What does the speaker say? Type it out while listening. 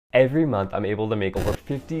Every month, I'm able to make over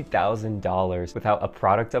 $50,000 without a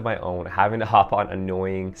product of my own, having to hop on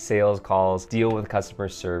annoying sales calls, deal with customer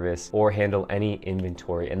service, or handle any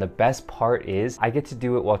inventory. And the best part is I get to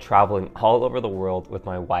do it while traveling all over the world with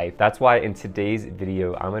my wife. That's why in today's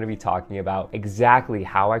video, I'm gonna be talking about exactly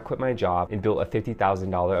how I quit my job and built a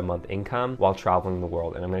 $50,000 a month income while traveling the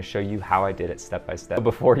world. And I'm gonna show you how I did it step by step. But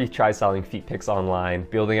before you try selling feet pics online,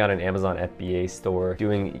 building out an Amazon FBA store,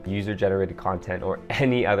 doing user-generated content, or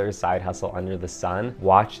any other side hustle under the sun,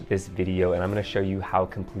 watch this video and I'm going to show you how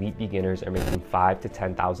complete beginners are making $5,000 to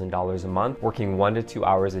 $10,000 a month, working 1 to 2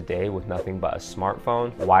 hours a day with nothing but a smartphone,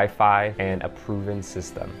 Wi-Fi, and a proven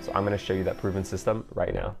system. So I'm going to show you that proven system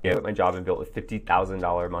right now. I quit my job and built a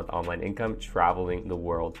 $50,000 a month online income traveling the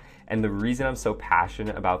world. And the reason I'm so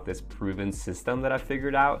passionate about this proven system that I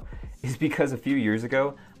figured out is because a few years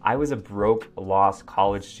ago, I was a broke, lost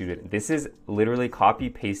college student. This is literally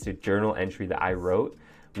copy-pasted journal entry that I wrote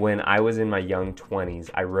when I was in my young 20s.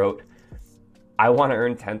 I wrote, I want to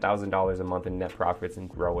earn $10,000 a month in net profits and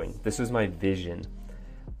growing. This was my vision.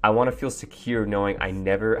 I want to feel secure knowing I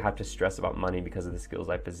never have to stress about money because of the skills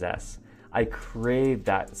I possess. I crave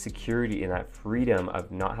that security and that freedom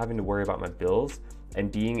of not having to worry about my bills and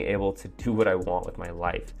being able to do what I want with my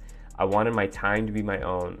life. I wanted my time to be my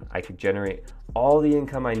own. I could generate all the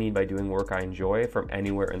income I need by doing work I enjoy from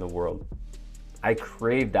anywhere in the world. I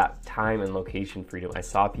craved that time and location freedom. I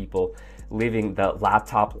saw people living the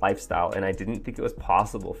laptop lifestyle and I didn't think it was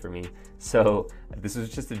possible for me. So this was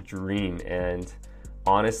just a dream, and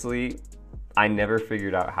honestly, I never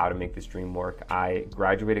figured out how to make this dream work. I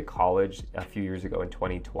graduated college a few years ago in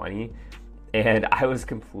 2020 and I was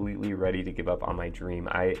completely ready to give up on my dream.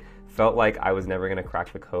 I felt like I was never gonna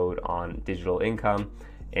crack the code on digital income,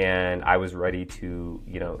 and I was ready to,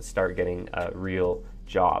 start getting a real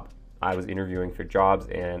job. I was interviewing for jobs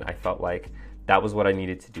and I felt like that was what I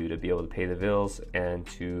needed to do to be able to pay the bills and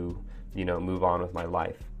to, move on with my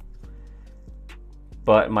life.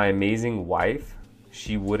 But my amazing wife,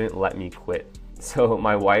 she wouldn't let me quit. So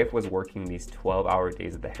my wife was working these 12-hour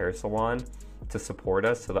days at the hair salon to support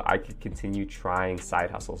us so that I could continue trying side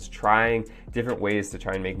hustles, trying different ways to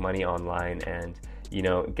try and make money online and,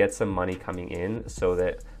 get some money coming in so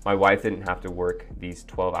that my wife didn't have to work these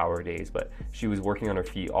 12-hour days, but she was working on her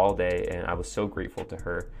feet all day, and I was so grateful to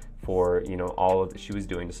her for, all of that she was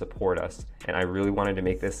doing to support us. And I really wanted to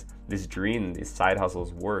make this dream, these side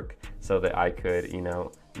hustles work so that I could,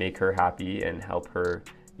 make her happy and help her,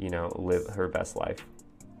 live her best life.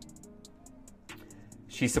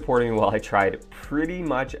 She supported me while I tried pretty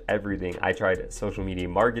much everything. I tried a social media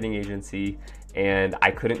marketing agency and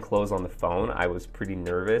I couldn't close on the phone. I was pretty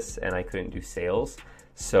nervous and I couldn't do sales.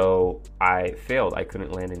 So I failed. I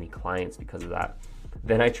couldn't land any clients because of that.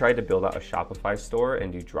 Then I tried to build out a Shopify store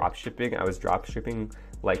and do drop shipping. I was drop shipping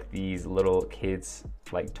like these little kids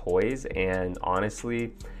like toys, and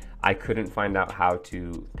honestly, I couldn't find out how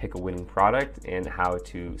to pick a winning product and how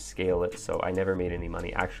to scale it. So I never made any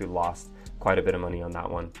money. I actually lost quite a bit of money on that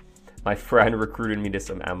one. My friend recruited me to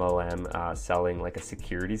some MLM selling like a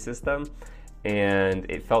security system, and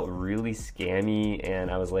it felt really scammy,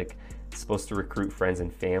 and I was like supposed to recruit friends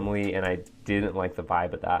and family, and I didn't like the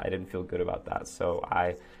vibe of that. I didn't feel good about that, so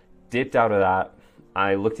I dipped out of that.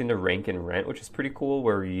 I looked into Rank and Rent, which is pretty cool,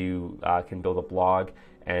 where you can build a blog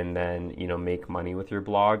and then make money with your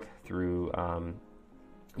blog through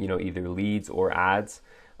either leads or ads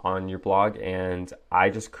on your blog. And I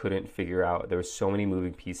just couldn't figure out, there were so many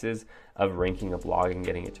moving pieces of ranking a blog and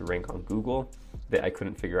getting it to rank on Google that I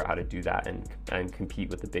couldn't figure out how to do that and compete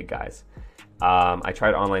with the big guys. I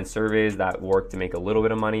tried online surveys that worked to make a little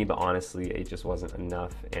bit of money, but honestly, it just wasn't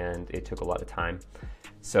enough and it took a lot of time.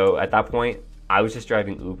 So at that point, I was just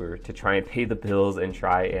driving Uber to try and pay the bills and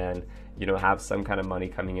try and have some kind of money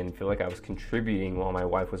coming in and feel like I was contributing while my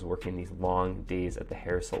wife was working these long days at the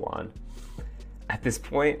hair salon. At this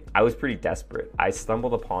point, I was pretty desperate. I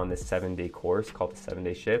stumbled upon this 7-day course called the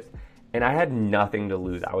 7-Day Shift, and I had nothing to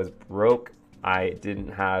lose. I was broke. I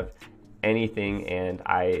didn't have anything, and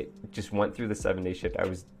I just went through the 7-Day Shift. I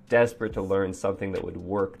was desperate to learn something that would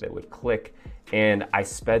work, that would click, and I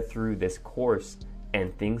sped through this course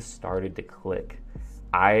and things started to click.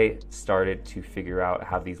 I started to figure out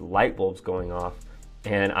how these light bulbs going off,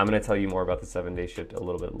 and I'm going to tell you more about the 7-Day Shift a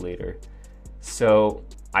little bit later. So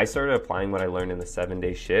I started applying what I learned in the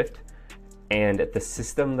 7-Day Shift, and the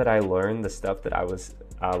system that I learned, the stuff that I was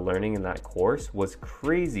learning in that course was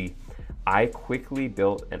crazy. I quickly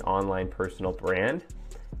built an online personal brand,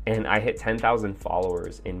 and I hit 10,000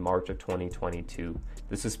 followers in March of 2022.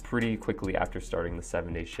 This is pretty quickly after starting the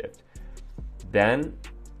 7-Day Shift. Then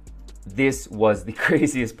This was the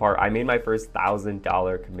craziest part. I made my first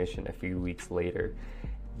 $1,000 commission a few weeks later.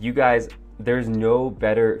 You guys, there's no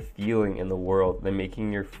better feeling in the world than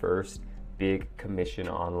making your first big commission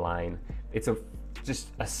online. It's just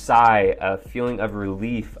a sigh, a feeling of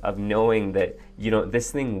relief of knowing that, this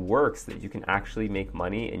thing works, that you can actually make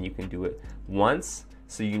money and you can do it once.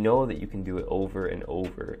 So you know that you can do it over and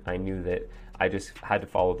over. I knew that I just had to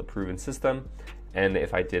follow the proven system. And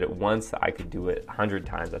if I did it once, I could do it 100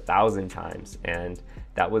 times, 1,000 times. And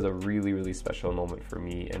that was a really, really special moment for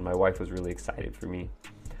me. And my wife was really excited for me.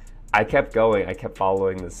 I kept going, I kept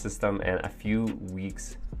following the system. And a few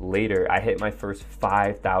weeks later, I hit my first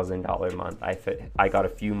 $5,000 month. I got a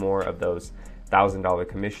few more of those $1,000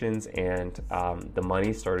 commissions, and the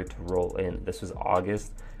money started to roll in. This was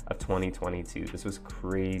August of 2022. This was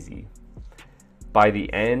crazy. By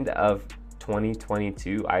the end of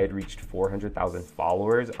 2022, I had reached 400,000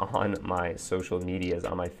 followers on my social medias,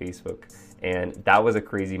 on my Facebook. And that was a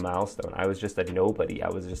crazy milestone. I was just a nobody. I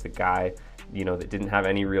was just a guy, that didn't have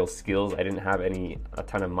any real skills. I didn't have a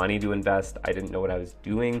ton of money to invest. I didn't know what I was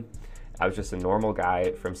doing. I was just a normal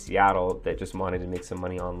guy from Seattle that just wanted to make some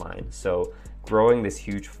money online. So growing this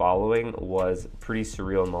huge following was a pretty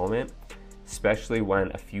surreal moment, especially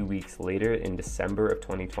when a few weeks later in December of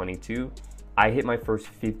 2022, I hit my first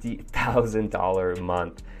 $50,000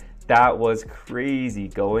 month. That was crazy.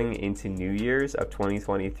 Going into New Year's of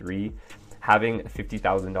 2023, having a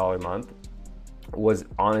 $50,000 month was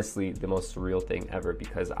honestly the most surreal thing ever,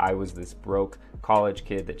 because I was this broke college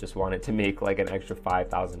kid that just wanted to make like an extra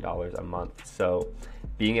 $5,000 a month. So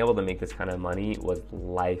being able to make this kind of money was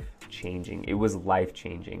life-changing. It was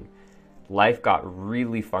life-changing. Life got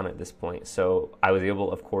really fun at this point. So I was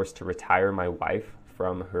able, of course, to retire my wife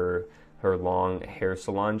from her long hair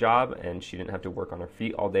salon job, and she didn't have to work on her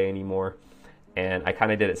feet all day anymore. And I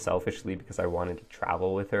kind of did it selfishly because I wanted to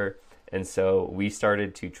travel with her. And so we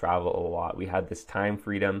started to travel a lot. We had this time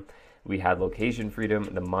freedom, we had location freedom,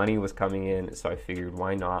 the money was coming in. So I figured,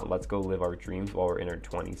 why not? Let's go live our dreams while we're in our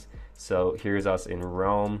 20s. So here's us in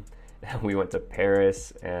Rome. We went to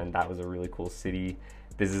Paris, and that was a really cool city.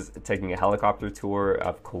 This is taking a helicopter tour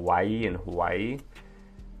of Kauai in Hawaii.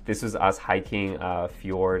 This was us hiking a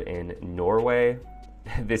fjord in Norway.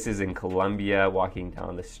 This is in Colombia, walking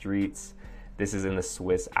down the streets. This is in the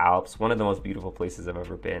Swiss Alps, one of the most beautiful places I've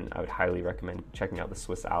ever been. I would highly recommend checking out the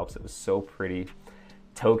Swiss Alps. It was so pretty.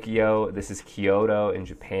 Tokyo, this is Kyoto in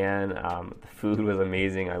Japan. The food was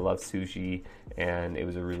amazing. I love sushi, and it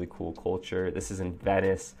was a really cool culture. This is in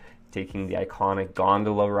Venice, taking the iconic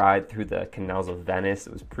gondola ride through the canals of Venice.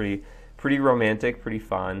 It was pretty romantic, pretty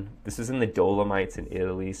fun. This is in the Dolomites in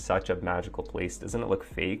Italy, such a magical place. Doesn't it look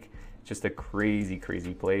fake? Just a crazy,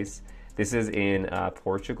 crazy place. This is in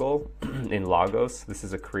Portugal, in Lagos. This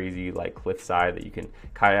is a crazy cliffside that you can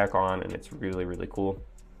kayak on, and it's really, really cool.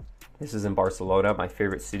 This is in Barcelona, my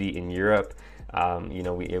favorite city in Europe. We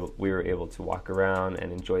were able to walk around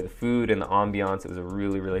and enjoy the food and the ambiance. It was a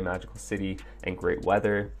really, really magical city and great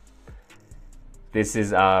weather. This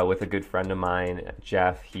is with a good friend of mine,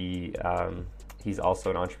 Jeff. He's also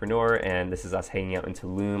an entrepreneur, and this is us hanging out in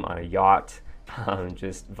Tulum on a yacht,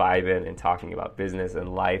 just vibing and talking about business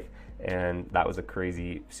and life. And that was a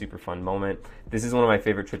crazy, super fun moment. This is one of my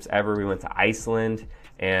favorite trips ever. We went to Iceland,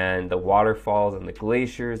 and the waterfalls and the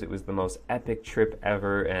glaciers. It was the most epic trip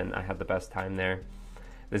ever, and I had the best time there.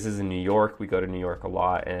 This is in New York. We go to New York a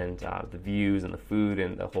lot, and the views and the food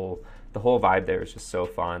and the whole vibe there is just so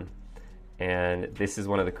fun. And this is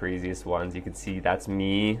one of the craziest ones. You can see that's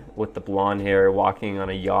me with the blonde hair walking on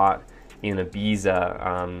a yacht in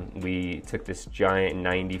Ibiza. We took this giant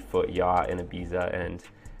 90-foot yacht in Ibiza, and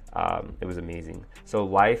it was amazing. So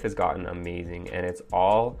life has gotten amazing, and it's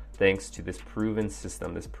all thanks to this proven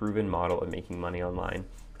system, this proven model of making money online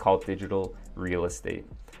called digital real estate.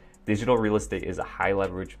 Digital real estate is a high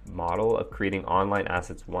leverage model of creating online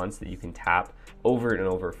assets once that you can tap over and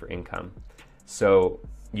over for income. So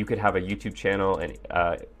you could have a YouTube channel, an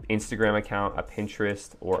Instagram account, a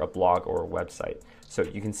Pinterest, or a blog or a website. So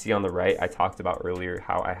you can see on the right, I talked about earlier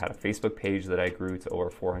how I had a Facebook page that I grew to over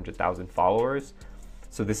 400,000 followers.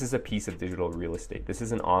 So this is a piece of digital real estate. This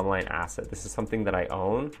is an online asset. This is something that I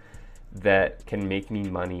own that can make me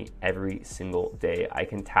money every single day. I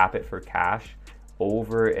can tap it for cash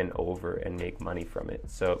over and over and make money from it.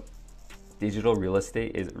 So digital real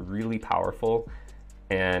estate is really powerful,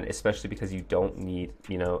 and especially because you don't need,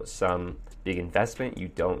 some big investment. You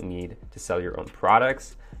don't need to sell your own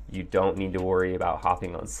products. You don't need to worry about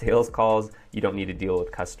hopping on sales calls. You don't need to deal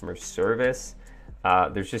with customer service.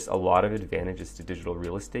 There's just a lot of advantages to digital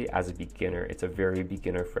real estate as a beginner. It's a very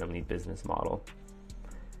beginner-friendly business model.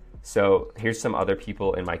 So here's some other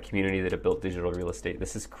people in my community that have built digital real estate.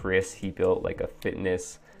 This is Chris. He built like a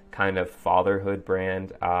fitness kind of fatherhood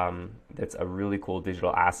brand. That's a really cool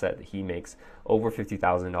digital asset that he makes over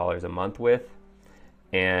 $50,000 a month with.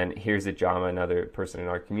 And here's Ajama, another person in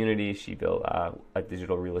our community. She built a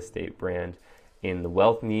digital real estate brand in the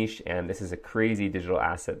wealth niche, and this is a crazy digital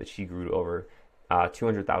asset that she grew to over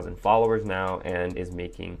 200,000 followers now, and is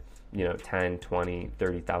making, you know, $10, $20,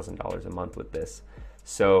 $30,000 a month with this.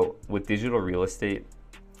 So with digital real estate,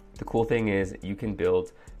 the cool thing is you can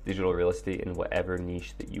build digital real estate in whatever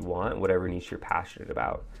niche that you want, whatever niche you're passionate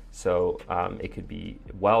about. So it could be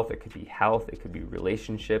wealth, it could be health, it could be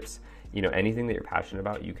relationships, you know, anything that you're passionate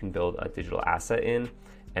about, you can build a digital asset in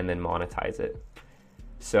and then monetize it.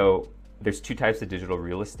 So there's two types of digital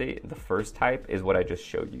real estate. The first type is what I just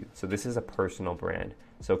showed you. So this is a personal brand.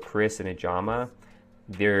 So Chris and Ajama,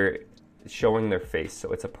 they're showing their face.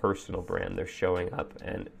 So it's a personal brand. They're showing up,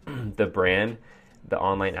 and the brand, the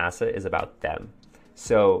online asset, is about them.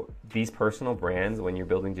 So these personal brands, when you're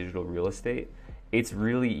building digital real estate, it's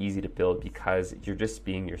really easy to build because you're just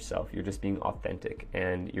being yourself. You're just being authentic,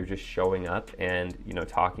 and you're just showing up and, you know,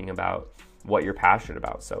 talking about what you're passionate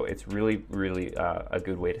about. So it's really, really a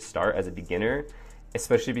good way to start as a beginner,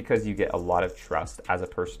 especially because you get a lot of trust as a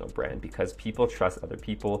personal brand, because people trust other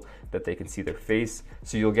people that they can see their face.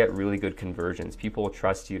 So you'll get really good conversions. People will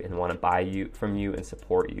trust you and want to buy from you and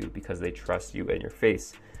support you because they trust you and your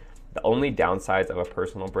face. The only downsides of a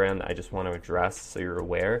personal brand that I just want to address so you're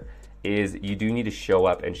aware is you do need to show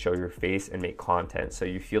up and show your face and make content. So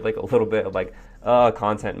you feel like a little bit of like a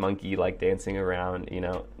content monkey, like dancing around, you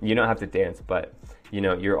know. You don't have to dance, but you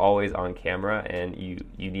know, you're always on camera, and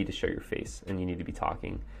you need to show your face and you need to be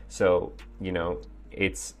talking. So, you know,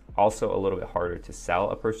 it's also a little bit harder to sell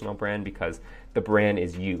a personal brand because the brand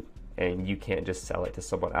is you, and you can't just sell it to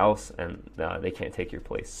someone else, and they can't take your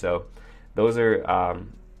place. So those are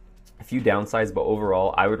a few downsides, but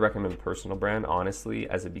overall, I would recommend a personal brand. Honestly,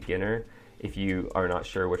 as a beginner, if you are not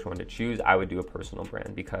sure which one to choose, I would do a personal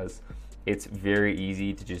brand because it's very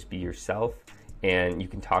easy to just be yourself, and you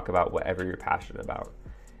can talk about whatever you're passionate about.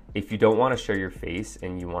 If you don't want to show your face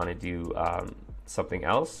and you want to do something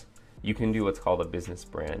else, you can do what's called a business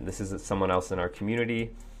brand. This is someone else in our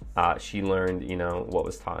community. She learned, you know, what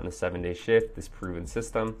was taught in the 7-day shift, this proven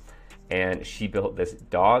system, and she built this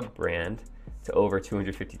dog brand to over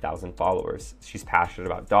 250,000 followers. She's passionate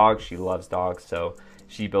about dogs. She loves dogs. So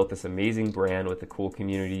she built this amazing brand with a cool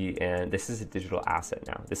community, and this is a digital asset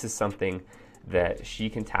now. This is something that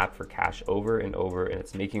she can tap for cash over and over, and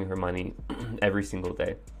it's making her money every single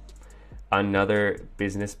day. Another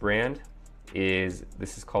business brand is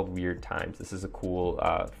called Weird Times. This is a cool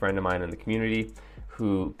friend of mine in the community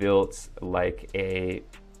who built like a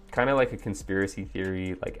kind of like a conspiracy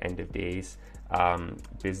theory, like end of days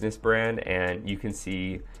business brand. And you can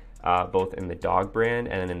see both in the dog brand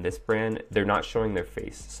and in this brand, they're not showing their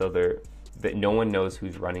face. So no one knows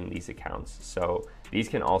who's running these accounts. So these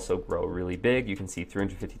can also grow really big. You can see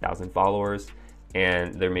 350,000 followers,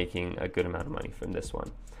 and they're making a good amount of money from this one.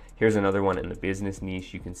 Here's another one in the business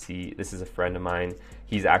niche. You can see this is a friend of mine.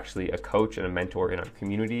 He's actually a coach and a mentor in our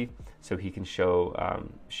community, so he can show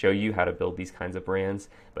you how to build these kinds of brands.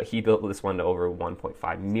 But he built this one to over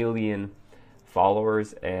 1.5 million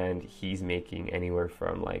followers, and he's making anywhere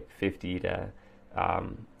from like $50,000 to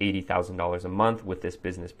 $80,000 a month with this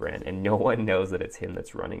business brand, and no one knows that it's him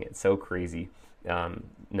that's running it. It's so crazy.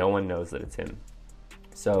 No one knows that it's him.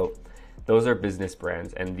 So those are business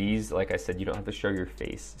brands, and these, like I said, you don't have to show your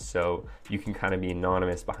face, so you can kind of be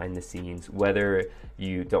anonymous behind the scenes, whether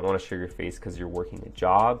you don't want to show your face because you're working a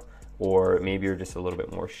job, or maybe you're just a little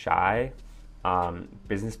bit more shy.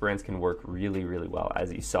 Business brands can work really, really well.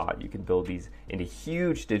 As you saw, you can build these into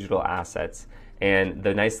huge digital assets. And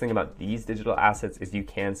the nice thing about these digital assets is you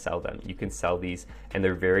can sell them. You can sell these, and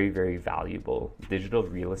they're very, very valuable. Digital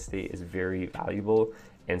real estate is very valuable.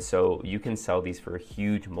 And so you can sell these for a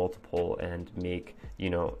huge multiple and make,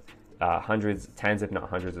 hundreds, tens, if not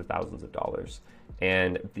hundreds of thousands of dollars.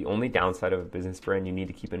 And the only downside of a business brand you need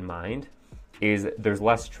to keep in mind is there's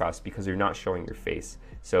less trust because you're not showing your face.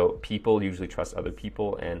 So people usually trust other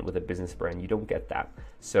people, and with a business brand, you don't get that.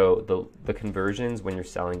 So the conversions when you're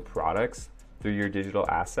selling products through your digital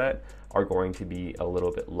asset are going to be a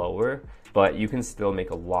little bit lower, but you can still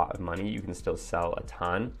make a lot of money. You can still sell a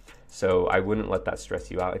ton. So I wouldn't let that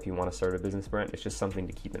stress you out if you want to start a business brand. It's just something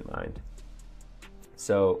to keep in mind.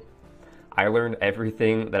 So I learned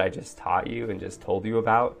everything that I just taught you and just told you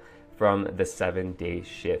about from the 7-day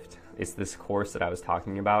shift. It's this course that I was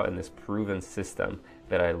talking about and this proven system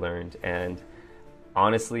that I learned. And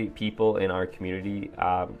honestly, people in our community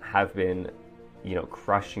have been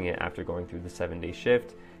crushing it after going through the 7-day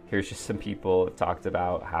shift. Here's just some people who talked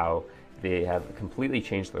about how they have completely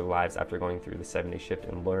changed their lives after going through the 7-day shift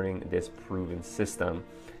and learning this proven system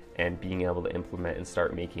and being able to implement and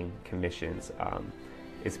start making commissions.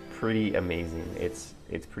 Is pretty amazing. It's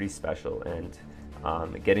pretty special,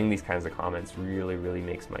 and getting these kinds of comments really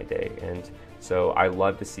makes my day. And so I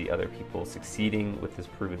love to see other people succeeding with this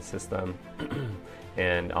proven system.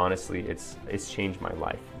 And honestly, it's changed my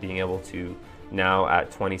life. Being able to now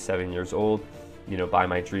at 27 years old, buy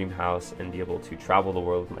my dream house and be able to travel the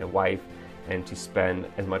world with my wife and to spend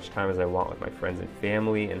as much time as I want with my friends and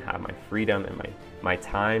family and have my freedom and my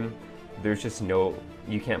time. There's just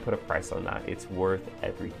you can't put a price on that. It's worth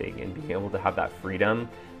everything. And being able to have that freedom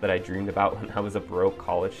that I dreamed about when I was a broke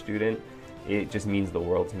college student, it just means the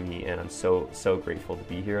world to me. And I'm so grateful to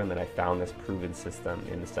be here and that I found this proven system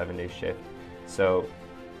in the 7-day shift. So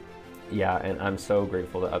yeah, and I'm so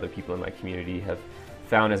grateful that other people in my community have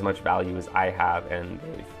found as much value as I have, and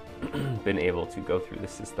they've been able to go through the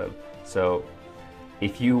system. So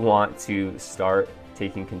if you want to start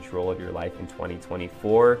taking control of your life in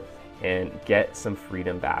 2024 and get some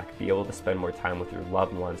freedom back, be able to spend more time with your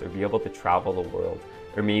loved ones, or be able to travel the world,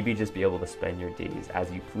 or maybe just be able to spend your days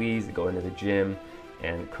as you please, go into the gym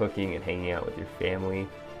and cooking and hanging out with your family,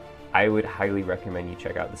 I would highly recommend you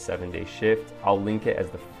check out the 7-day shift. I'll link it as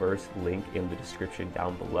the first link in the description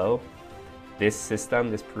down below. This system,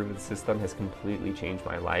 this proven system, has completely changed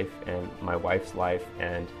my life and my wife's life,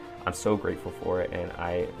 and I'm so grateful for it, and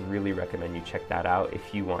I really recommend you check that out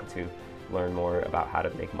if you want to learn more about how to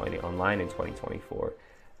make money online in 2024.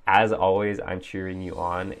 As always, I'm cheering you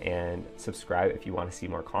on, and subscribe if you want to see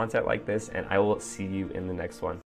more content like this, and I will see you in the next one.